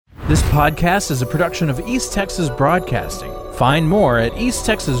This podcast is a production of East Texas Broadcasting. Find more at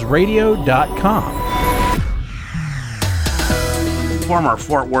easttexasradio.com. Former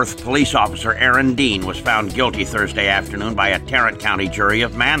Fort Worth police officer Aaron Dean was found guilty Thursday afternoon by a Tarrant County jury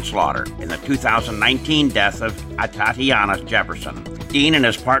of manslaughter in the 2019 death of Tatiana Jefferson. Dean and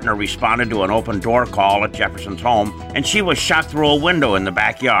his partner responded to an open-door call at Jefferson's home, and she was shot through a window in the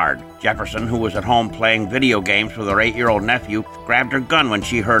backyard. Jefferson, who was at home playing video games with her 8-year-old nephew, grabbed her gun when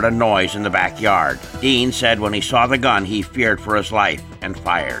she heard a noise in the backyard. Dean said when he saw the gun, he feared for his life and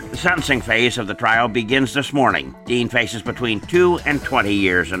fired. The sentencing phase of the trial begins this morning. Dean faces between 2 and 20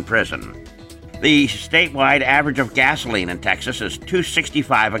 years in prison. The statewide average of gasoline in Texas is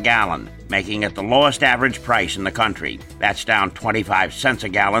 $2.65 a gallon, making it the lowest average price in the country. That's down 25 cents a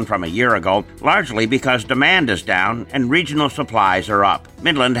gallon from a year ago, largely because demand is down and regional supplies are up.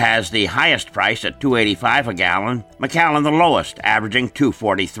 Midland has the highest price at $2.85 a gallon, McAllen the lowest, averaging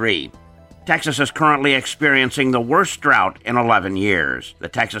 $2.43. Texas is currently experiencing the worst drought in 11 years. The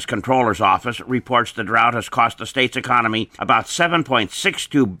Texas Comptroller's Office reports the drought has cost the state's economy about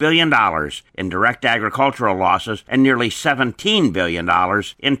 $7.62 billion in direct agricultural losses and nearly $17 billion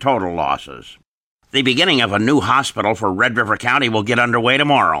in total losses. The beginning of a new hospital for Red River County will get underway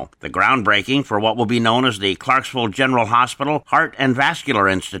tomorrow. The groundbreaking for what will be known as the Clarksville General Hospital Heart and Vascular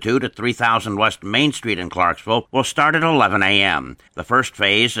Institute at 3000 West Main Street in Clarksville will start at 11 a.m. The first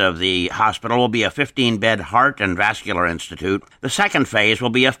phase of the hospital will be a 15-bed Heart and Vascular Institute. The second phase will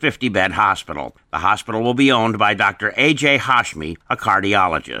be a 50-bed hospital. The hospital will be owned by Dr. A.J. Hashmi, a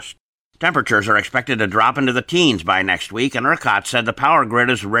cardiologist. Temperatures are expected to drop into the teens by next week, and ERCOT said the power grid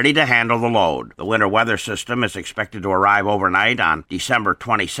is ready to handle the load. The winter weather system is expected to arrive overnight on December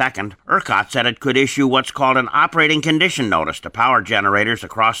 22nd. ERCOT said it could issue what's called an operating condition notice to power generators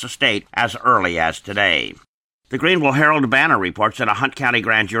across the state as early as today. The Greenville Herald-Banner reports that a Hunt County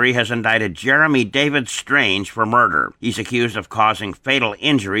grand jury has indicted Jeremy David Strange for murder. He's accused of causing fatal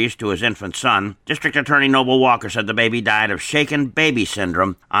injuries to his infant son. District Attorney Noble Walker said the baby died of shaken baby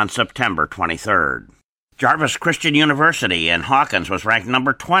syndrome on September 23rd. Jarvis Christian University in Hawkins was ranked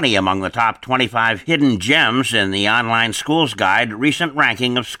number 20 among the top 25 hidden gems in the Online Schools Guide recent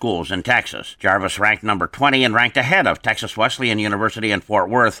ranking of schools in Texas. Jarvis ranked number 20 and ranked ahead of Texas Wesleyan University in Fort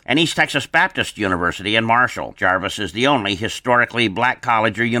Worth and East Texas Baptist University in Marshall. Jarvis is the only historically black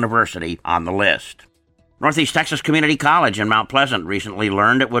college or university on the list. Northeast Texas Community College in Mount Pleasant recently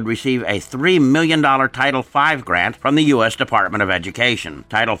learned it would receive a $3 million Title V grant from the U.S. Department of Education.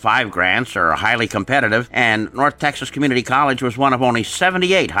 Title V grants are highly competitive, and North Texas Community College was one of only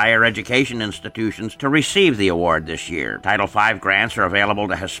 78 higher education institutions to receive the award this year. Title V grants are available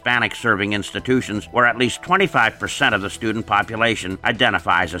to Hispanic-serving institutions where at least 25% of the student population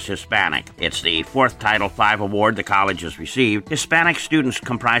identifies as Hispanic. It's the fourth Title V award the college has received. Hispanic students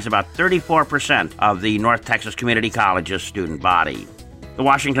comprise about 34% of the North Texas Community College's student body. The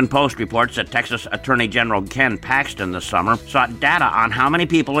Washington Post reports that Texas Attorney General Ken Paxton this summer sought data on how many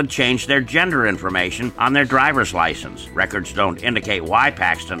people had changed their gender information on their driver's license. Records don't indicate why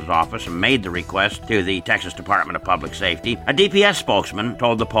Paxton's office made the request to the Texas Department of Public Safety. A DPS spokesman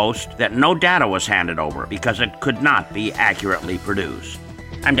told the Post that no data was handed over because it could not be accurately produced.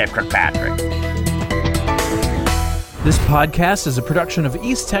 I'm Dave Kirkpatrick. This podcast is a production of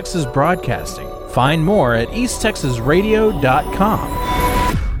East Texas Broadcasting. Find more at easttexasradio.com.